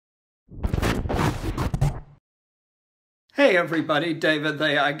Hey everybody, David the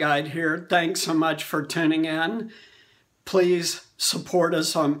AI Guide here. Thanks so much for tuning in. Please support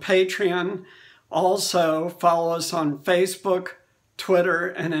us on Patreon. Also follow us on Facebook, Twitter,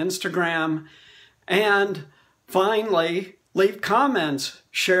 and Instagram. And finally, leave comments,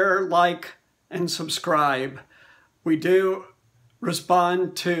 share, like, and subscribe. We do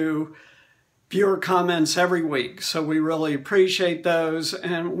respond to viewer comments every week, so we really appreciate those,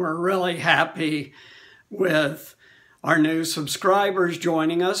 and we're really happy with our new subscribers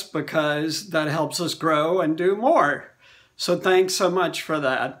joining us because that helps us grow and do more. So thanks so much for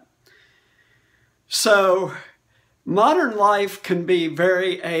that. So modern life can be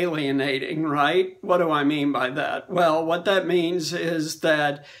very alienating, right? What do I mean by that? Well, what that means is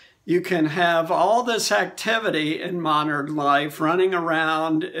that you can have all this activity in modern life running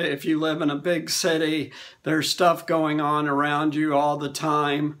around. If you live in a big city, there's stuff going on around you all the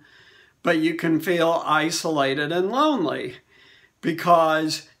time. But you can feel isolated and lonely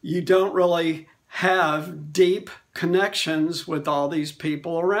because you don't really have deep connections with all these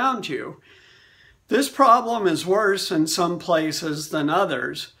people around you. This problem is worse in some places than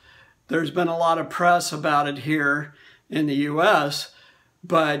others. There's been a lot of press about it here in the US,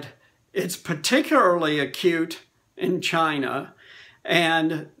 but it's particularly acute in China.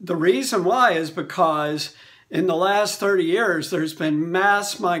 And the reason why is because in the last 30 years, there's been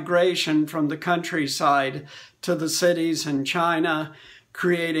mass migration from the countryside to the cities in China,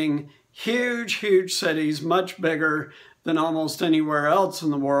 creating huge, huge cities, much bigger than almost anywhere else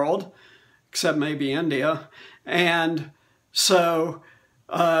in the world, except maybe India. And so,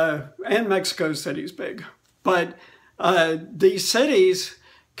 and Mexico City's big. But these cities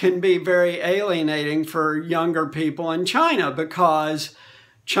can be very alienating for younger people in China because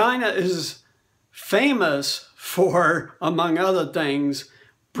China is famous for, among other things,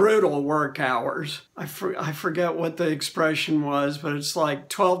 brutal work hours. I forget what the expression was, but it's like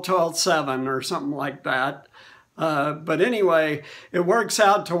 12-12-7 or something like that. But anyway, it works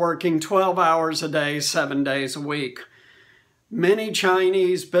out to working 12 hours a day, 7 days a week. Many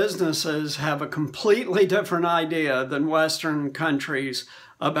Chinese businesses have a completely different idea than Western countries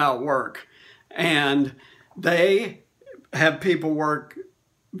about work. And they have people work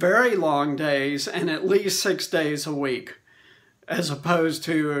very long days and at least 6 days a week, as opposed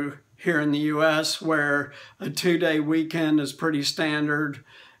to here in the US where a 2-day weekend is pretty standard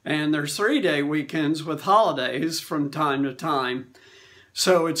and there's 3-day weekends with holidays from time to time.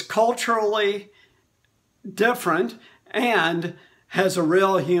 So it's culturally different and has a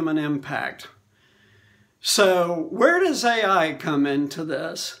real human impact. So where does AI come into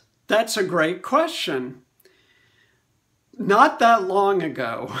this? That's a great question. Not that long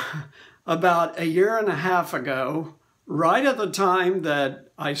ago, about a year and a half ago, right at the time that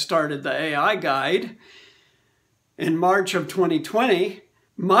I started the AI Guide, in March of 2020,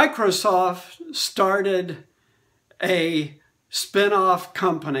 Microsoft started a spin-off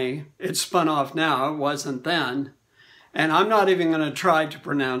company. It's spun off now, it wasn't then. And I'm not even going to try to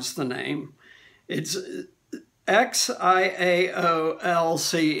pronounce the name. It's XIAOLCE.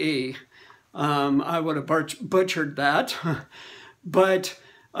 I would have butchered that. But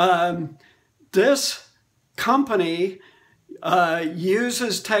this company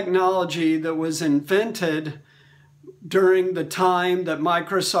uses technology that was invented during the time that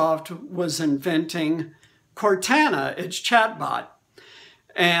Microsoft was inventing Cortana, its chatbot.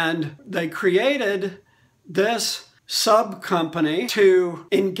 And they created this sub-company to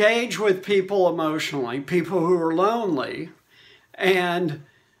engage with people emotionally, people who are lonely. And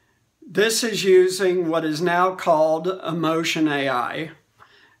this is using what is now called emotion AI.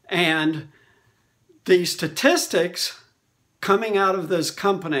 And the statistics coming out of this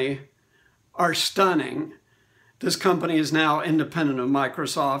company are stunning. This company is now independent of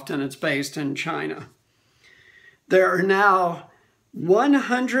Microsoft and it's based in China. There are now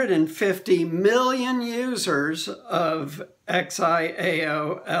 150 million users of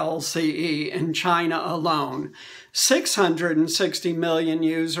XIAOLCE in China alone, 660 million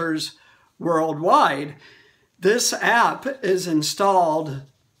users worldwide. This app is installed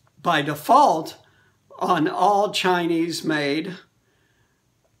by default on all Chinese-made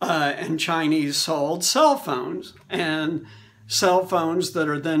and Chinese-sold cell phones, and cell phones that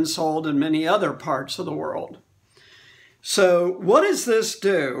are then sold in many other parts of the world. So what does this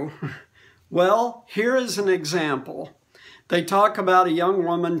do? Well, here is an example. They talk about a young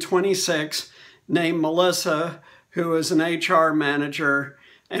woman, 26, named Melissa, who is an HR manager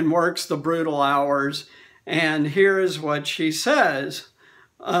and works the brutal hours. And here is what she says.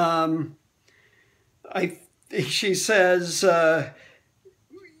 She says,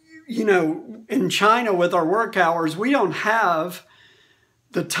 you know, in China with our work hours, we don't have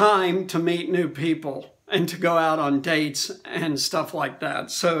the time to meet new people and to go out on dates and stuff like that.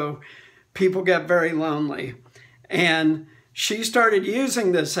 So people get very lonely. And she started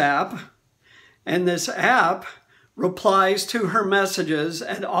using this app, and this app replies to her messages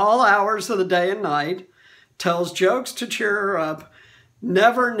at all hours of the day and night, tells jokes to cheer her up,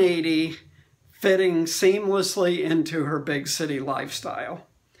 never needy, fitting seamlessly into her big city lifestyle.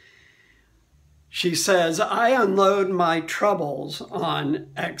 She says, I unload my troubles on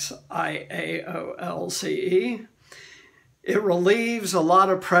XIAOLCE. It relieves a lot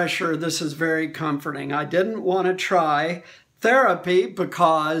of pressure. This is very comforting. I didn't want to try therapy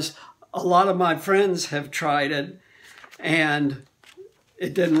because a lot of my friends have tried it and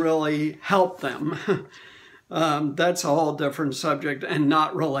it didn't really help them. That's a whole different subject and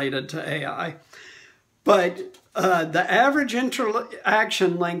not related to AI. But the average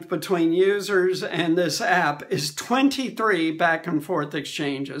interaction length between users and this app is 23 back and forth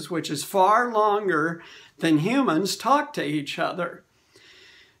exchanges, which is far longer than humans talk to each other.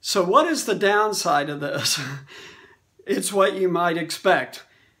 So what is the downside of this? It's what you might expect.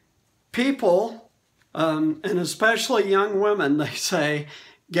 People, and especially young women, they say,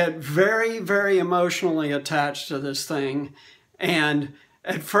 get very, very emotionally attached to this thing. And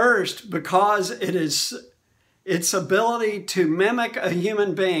at first, because its ability to mimic a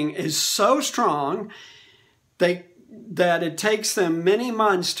human being is so strong that it takes them many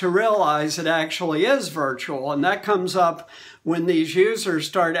months to realize it actually is virtual. And that comes up when these users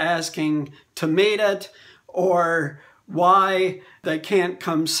start asking to meet it or why they can't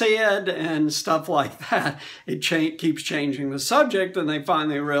come see it and stuff like that. It keeps changing the subject and they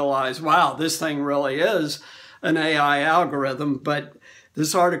finally realize, wow, this thing really is an AI algorithm. But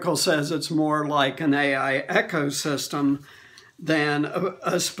this article says it's more like an AI ecosystem than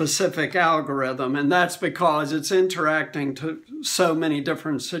a specific algorithm, and that's because it's interacting to so many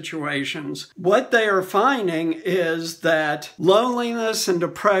different situations. What they are finding is that loneliness and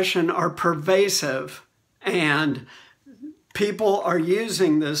depression are pervasive, and people are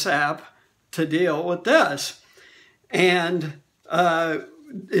using this app to deal with this. And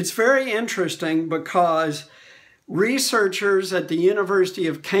it's very interesting because researchers at the University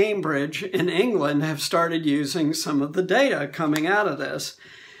of Cambridge in England have started using some of the data coming out of this.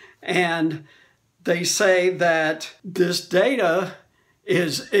 And they say that this data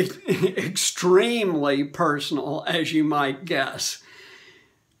is extremely personal, as you might guess,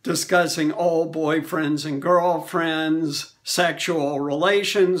 discussing old boyfriends and girlfriends, sexual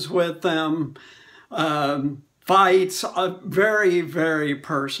relations with them, fights, very, very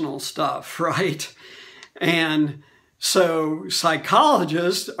personal stuff, right? And so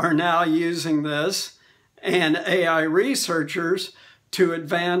psychologists are now using this and AI researchers to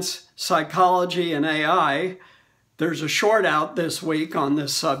advance psychology and AI. There's a short out this week on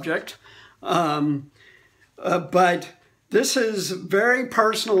this subject. But this is very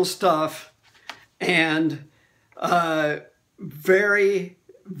personal stuff and very,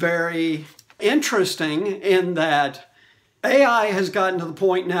 very interesting in that AI has gotten to the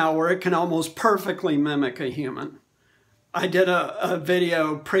point now where it can almost perfectly mimic a human. I did a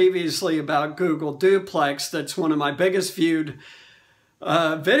video previously about Google Duplex that's one of my biggest viewed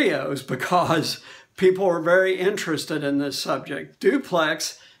videos because people are very interested in this subject.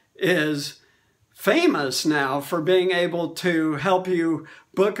 Duplex is famous now for being able to help you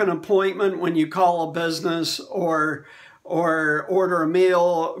book an appointment when you call a business or order a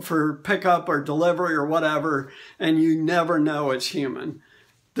meal for pickup or delivery or whatever, and you never know it's human.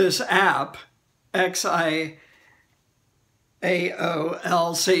 This app, XIAOLCE,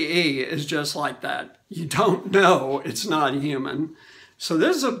 is just like that. You don't know it's not human. So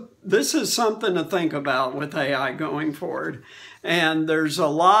this is something to think about with AI going forward. And there's a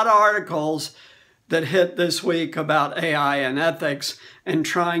lot of articles that hit this week about AI and ethics and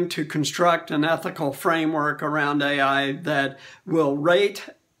trying to construct an ethical framework around AI that will rate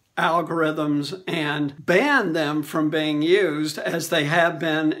algorithms and ban them from being used as they have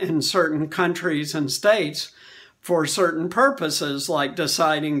been in certain countries and states for certain purposes, like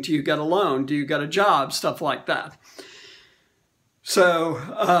deciding, do you get a loan, do you get a job, stuff like that.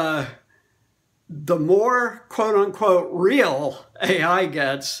 So the more quote-unquote real AI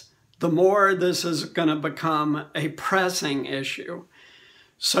gets, the more this is going to become a pressing issue.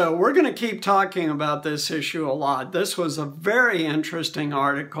 So we're going to keep talking about this issue a lot. This was a very interesting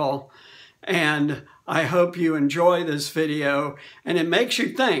article, and I hope you enjoy this video, and it makes you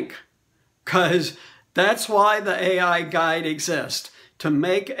think, because that's why the AI Guide exists, to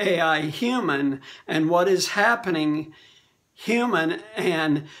make AI human, and what is happening human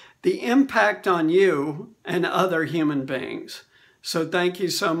and the impact on you and other human beings. So thank you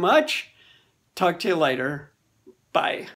so much. Talk to you later. Bye.